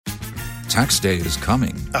Tax day is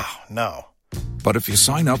coming. Oh, no. But if you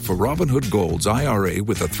sign up for Robinhood Gold's IRA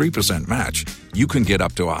with a 3% match, you can get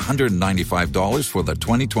up to $195 for the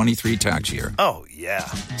 2023 tax year. Oh, yeah.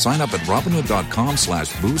 Sign up at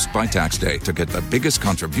Robinhood.com/boost by tax day to get the biggest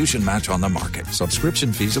contribution match on the market.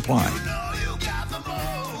 Subscription fees apply.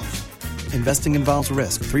 Investing involves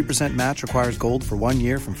risk. 3% match requires gold for 1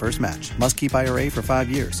 year from first match. Must keep IRA for 5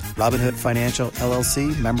 years. Robinhood Financial,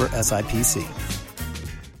 LLC, member SIPC.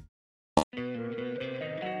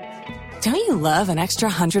 Don't you love an extra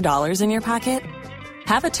 $100 in your pocket?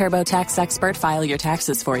 Have a TurboTax expert file your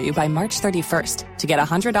taxes for you by March 31st to get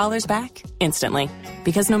 $100 back instantly.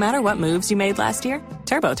 Because no matter what moves you made last year,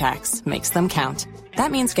 TurboTax makes them count.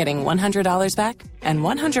 That means getting $100 back and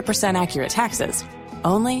 100% accurate taxes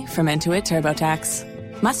only from Intuit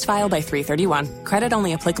TurboTax. Must file by 3/31. Credit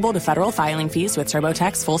only applicable to federal filing fees with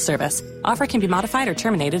TurboTax full service. Offer can be modified or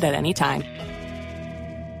terminated at any time.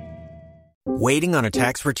 Waiting on a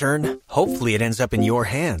tax return? Hopefully it ends up in your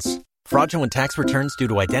hands. Fraudulent tax returns due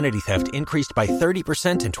to identity theft increased by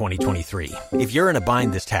 30% in 2023. If you're in a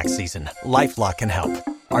bind this tax season, LifeLock can help.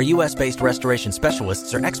 Our U.S.-based restoration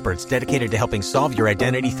specialists are experts dedicated to helping solve your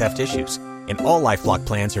identity theft issues. And all LifeLock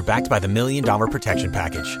plans are backed by the $1 Million Protection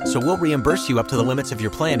Package. So we'll reimburse you up to the limits of your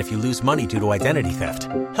plan if you lose money due to identity theft.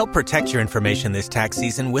 Help protect your information this tax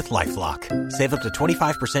season with LifeLock. Save up to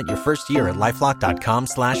 25% your first year at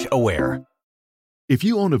LifeLock.com/aware. If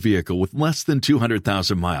you own a vehicle with less than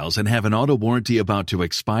 200,000 miles and have an auto warranty about to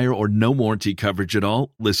expire or no warranty coverage at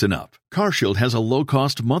all, listen up. CarShield has a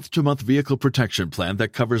low-cost month-to-month vehicle protection plan that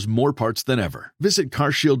covers more parts than ever. Visit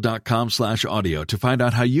carshield.com/audio to find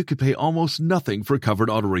out how you could pay almost nothing for covered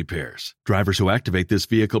auto repairs. Drivers who activate this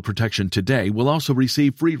vehicle protection today will also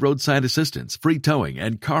receive free roadside assistance, free towing,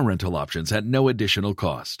 and car rental options at no additional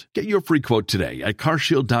cost. Get your free quote today at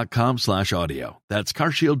carshield.com/audio. That's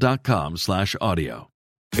carshield.com/audio.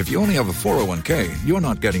 If you only have a 401k, you're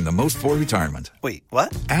not getting the most for retirement. Wait,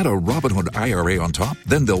 what? Add a Robinhood IRA on top,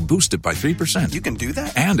 then they'll boost it by 3%. You can do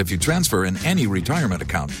that? And if you transfer in any retirement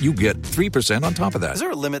account, you get 3% on top of that. Is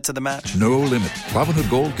there a limit to the match? No limit. Robinhood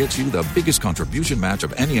Gold gets you the biggest contribution match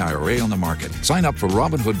of any IRA on the market. Sign up for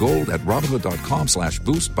Robinhood Gold at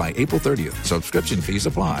Robinhood.com/boost by April 30th. Subscription fees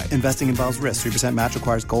apply. Investing involves risk. 3% match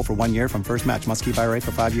requires gold for 1 year from first match. Must keep IRA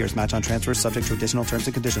for 5 years. Match on transfers subject to additional terms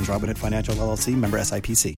and conditions. Robinhood Financial, LLC, member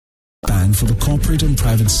SIPC. Bank for the corporate and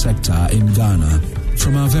private sector in Ghana.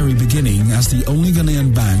 From our very beginning, as the only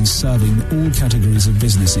Ghanaian bank serving all categories of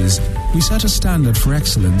businesses, we set a standard for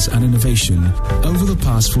excellence and innovation. Over the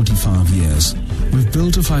past 45 years, we've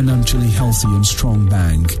built a financially healthy and strong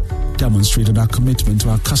bank, demonstrated our commitment to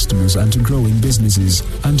our customers and to growing businesses,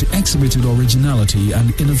 and exhibited originality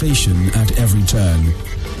and innovation at every turn.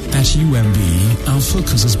 At UMB, our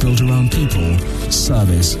focus is built around people,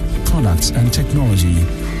 service, products, and technology.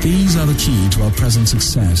 These are the key to our present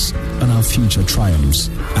success and our future triumphs.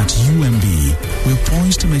 At UMB, we're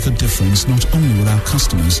poised to make a difference not only with our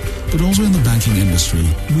customers, but also in the banking industry.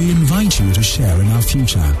 We invite you to share in our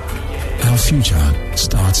future. Our future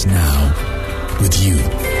starts now with you.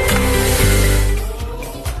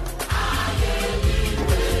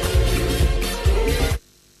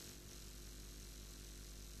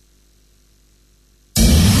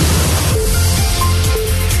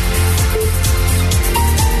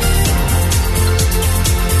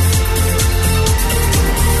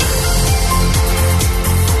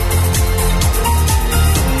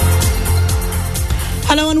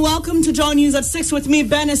 Join News at 6 with me,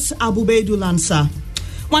 Benis Abubedu Lansa.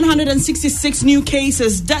 166 new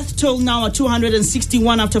cases, death toll now at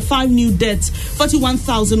 261 after 5 new deaths,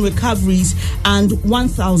 41,000 recoveries, and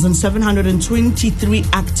 1,723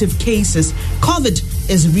 active cases. COVID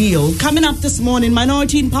is real. Coming up this morning,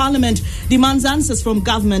 Minority in Parliament demands answers from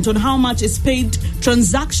government on how much is paid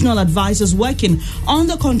transactional advisors working on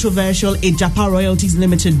the controversial Ejapa Royalties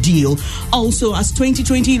Limited deal. Also, as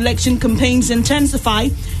 2020 election campaigns intensify,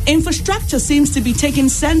 infrastructure seems to be taking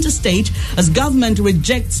center stage as government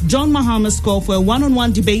rejects John Mahama's call for a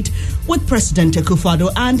one-on-one debate with President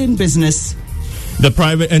Akufo-Addo and in business. The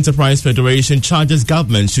Private Enterprise Federation charges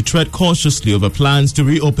governments to tread cautiously over plans to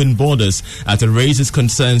reopen borders as it raises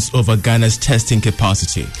concerns over Ghana's testing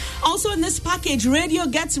capacity. Also in this package, radio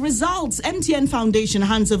gets results. MTN Foundation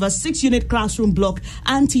hands over 6-unit classroom block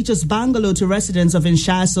and teachers bungalow to residents of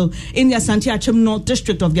Inshaso in the Asante Achim North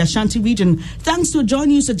District of the Ashanti region, thanks to a Joy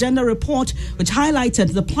News Agenda report which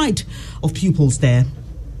highlighted the plight of pupils there.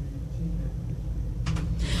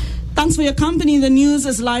 Thanks for your company. The news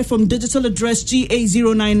is live from digital address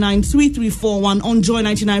GA0993341 on Joy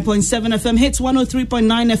 99.7 FM, hits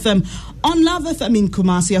 103.9 FM on Love FM in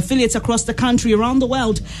Kumasi, affiliates across the country, around the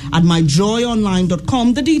world, at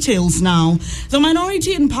myjoyonline.com. The details now. The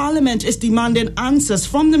minority in Parliament is demanding answers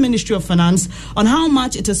from the Ministry of Finance on how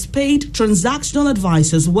much it has paid transactional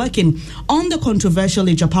advisors working on the controversial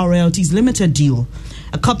Ejapa Royalties Limited deal.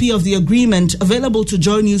 A copy of the agreement available to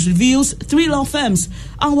Joy News reveals 3 law firms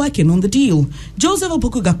are working on the deal. Joseph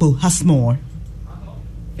Opokugapo has more.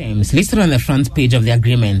 Firms listed on the front page of the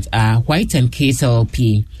agreement are White and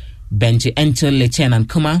KSLP, Benji Entel, Lechen and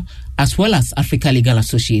Kuma, as well as Africa Legal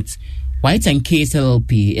Associates. White and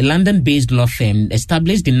KSLP, a London-based law firm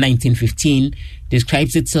established in 1915,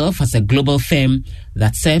 describes itself as a global firm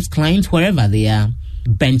that serves clients wherever they are.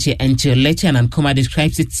 Benji Entel, Lechen and Kuma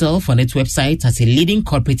describes itself on its website as a leading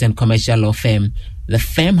corporate and commercial law firm. The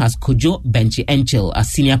firm has Kojo Benji Entel as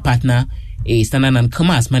senior partner, a Standard &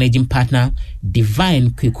 Kuma as managing partner, Divine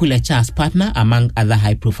Kwekulecha as partner, among other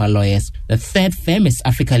high-profile lawyers. The third firm is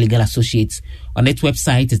Africa Legal Associates. On its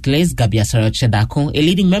website, it lists Gabia Sarachedako, a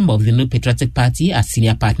leading member of the New Patriotic Party, as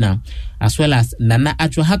senior partner, as well as Nana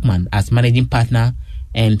Adjo Hackman as managing partner,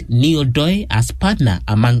 and Neo Doi as partner,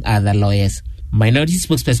 among other lawyers. Minority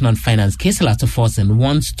spokesperson on finance, Kesela Toforsen,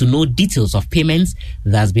 wants to know details of payments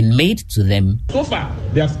that has been made to them. So far,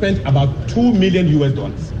 they have spent about $2 million.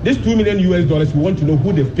 This $2 million, we want to know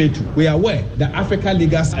who they've paid to. We are aware that Africa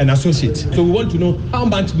Legal and Associates. So we want to know how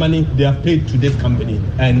much money they have paid to this company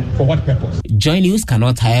and for what purpose. Joy News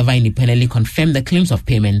cannot, however, independently confirm the claims of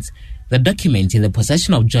payments. The document in the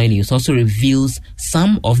possession of Joy News also reveals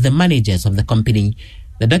some of the managers of the company.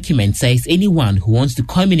 The document says anyone who wants to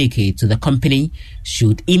communicate to the company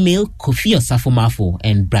should email Kofi Osafo-Mafo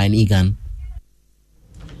and Brian Egan.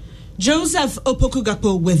 Joseph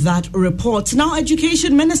Opokugapo with that report. Now,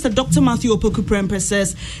 Education Minister Dr. Matthew Opoku-Prempeh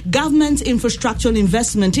says government infrastructural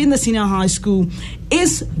investment in the senior high school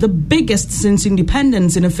is the biggest since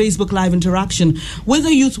independence. In a Facebook Live interaction with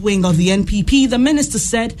the youth wing of the NPP, the minister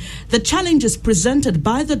said the challenges presented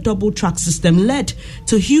by the double track system led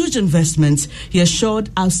to huge investments. He assured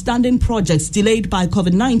outstanding projects delayed by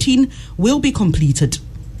COVID-19 will be completed.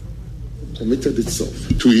 Committed itself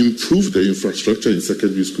to improve the infrastructure in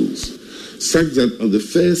secondary schools, such that at the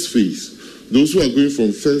first phase, those who are going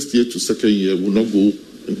from first year to second year will not go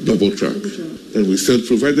double track. And we said,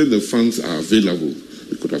 provided the funds are available,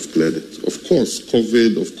 we could have cleared it. Of course,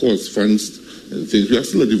 COVID, of course, funds and things. We are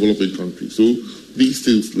still a developing country, so these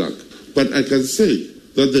things lack. But I can say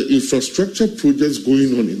that the infrastructure projects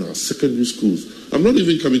going on in our secondary schools, I'm not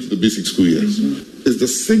even coming to the basic school years, is the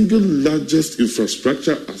single largest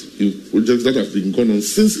infrastructure projects that have been going on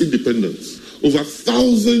since independence. Over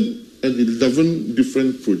 1,011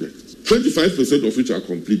 different projects, 25% of which are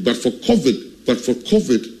complete. But for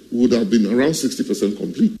COVID, would have been around 60%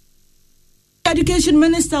 complete. The Education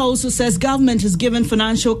Minister also says government has given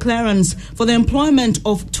financial clearance for the employment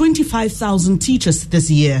of 25,000 teachers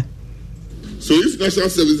this year. So if National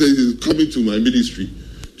Service is coming to my ministry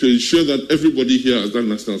to ensure that everybody here has done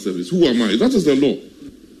national service, who am I? That is the law.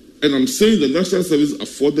 And I'm saying the national service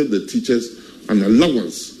afforded the teachers an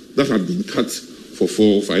allowance that had been cut for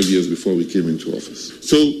 4 or 5 years before we came into office.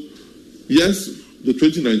 So, yes, the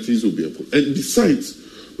 2019s will be important. And besides,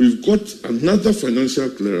 we've got another financial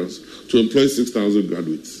clearance to employ 6,000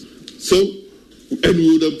 graduates. So, and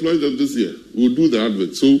we would employ them this year. We'll do the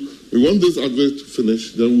advert. So, we want this advert to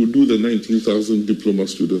finish, then we'll do the 19,000 diploma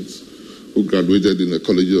students who graduated in the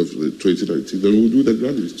college of 2019. Then we'll do the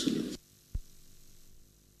graduate students.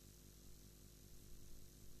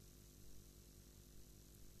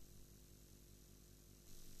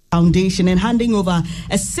 Foundation and handing over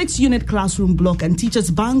a 6-unit classroom block and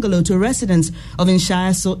teachers bungalow to residents of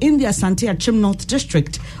Inshayaso in the Asante Achim North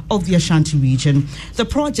District of the Ashanti region. The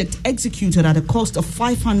project, executed at a cost of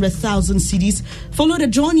 500,000 cedis, followed a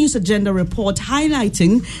Joy News Agenda report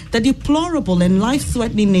highlighting the deplorable and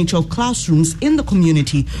life-threatening nature of classrooms in the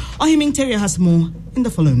community. Ohiming Terry has more in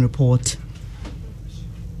the following report.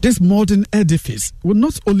 This modern edifice will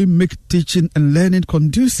not only make teaching and learning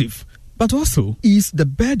conducive, but also ease the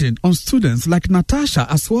burden on students like Natasha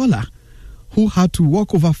Aswala, who had to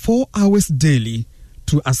walk over 4 hours daily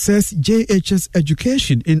to access JHS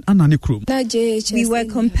education in Ananikrum. We were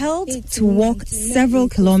compelled to walk several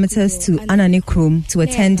kilometers to Ananikrum to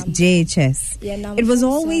attend JHS. It was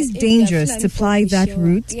always dangerous to ply that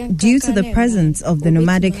route due to the presence of the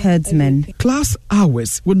nomadic herdsmen. Class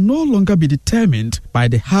hours will no longer be determined by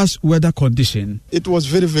the harsh weather condition. It was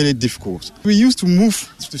very, very difficult. We used to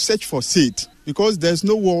move to search for seat because there's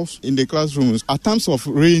no walls in the classrooms. At times of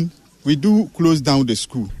rain, we do close down the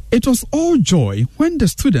school. It was all joy when the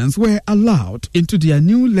students were allowed into their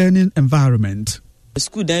new learning environment.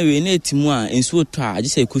 School dan we na etimu a ensuo to a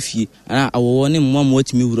agese ekofie ana awowo ne mmom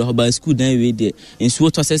watimi wuro ho ba school dan we de ensuo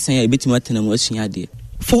to sesen ya ebetimi atena mu asua de.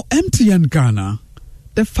 For MTN Ghana,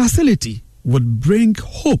 the facility would bring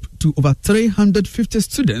hope to over 350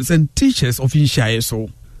 students and teachers of Inshaeso.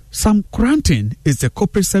 Sam Cranton is the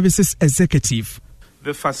corporate services executive.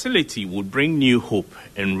 The facility would bring new hope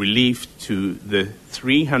and relief to the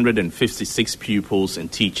 356 pupils and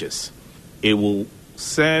teachers. It will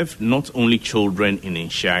serve not only children in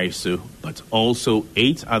Inshaeso, but also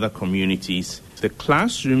 8 other communities. The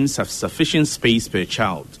classrooms have sufficient space per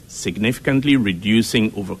child, significantly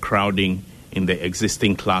reducing overcrowding in the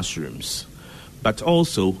existing classrooms, but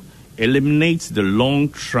also eliminates the long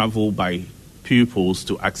travel by pupils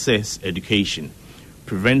to access education,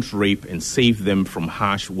 prevent rape, and save them from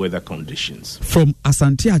harsh weather conditions. From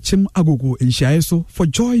Asante Achim Agogo in Inshaeso for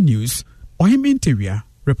Joy News, Ohim Interior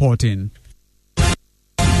reporting.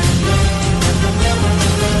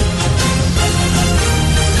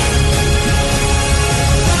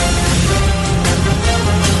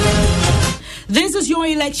 This is your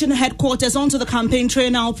election headquarters. Onto the campaign trail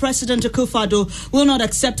now. President Akufo-Addo will not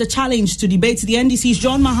accept a challenge to debate the NDC's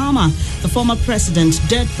John Mahama, the former president,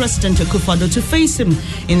 dead President Akufo-Addo, to face him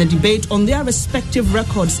in a debate on their respective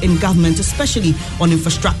records in government, especially on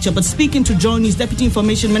infrastructure. But speaking to Joy News, Deputy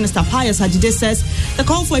Information Minister Pius Hajide says the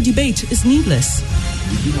call for a debate is needless.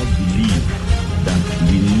 We do not believe that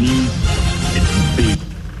we need a debate.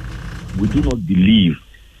 We do not believe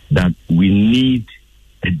that we need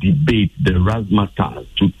a debate, the razzmatazz,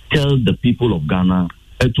 to tell the people of Ghana,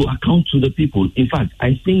 to account to the people. In fact,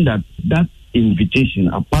 I think that invitation,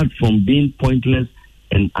 apart from being pointless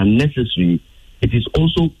and unnecessary, it is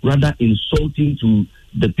also rather insulting to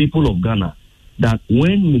the people of Ghana that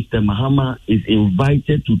when Mr. Mahama is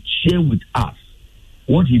invited to share with us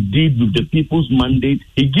what he did with the people's mandate,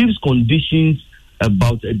 he gives conditions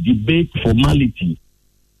about a debate formality.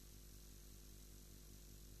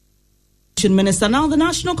 Minister. Now, the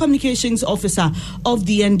National Communications Officer of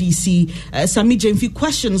the NDC, Sami Jemfi,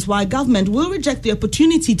 questions why government will reject the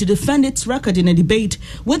opportunity to defend its record in a debate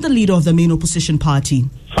with the leader of the main opposition party.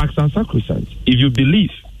 Facts are sacrosanct. If you believe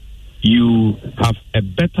you have a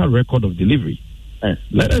better record of delivery,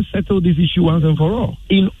 let us settle this issue once and for all.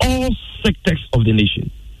 In all sectors of the nation,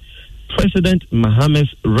 President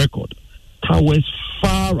Mahama's record towers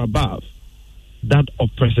far above that of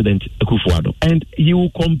President Akufo-Addo, and he will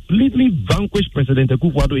completely vanquish President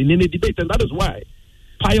Akufo-Addo in any debate, and that is why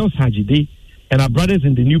Pius Hajide and our brothers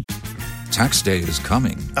in the new... Tax day is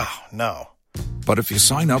coming. Oh, no. But if you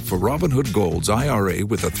sign up for Robinhood Gold's IRA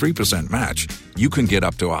with a 3% match, you can get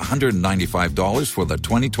up to $195 for the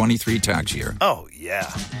 2023 tax year. Oh, yeah.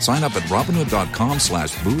 Sign up at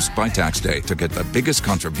Robinhood.com/boost by tax day to get the biggest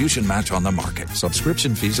contribution match on the market.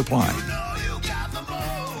 Subscription fees apply.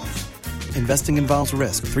 Investing involves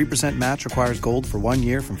risk. 3% match requires gold for 1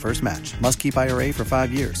 year from first match. Must keep IRA for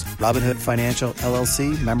 5 years. Robinhood Financial,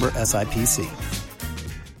 LLC, member SIPC.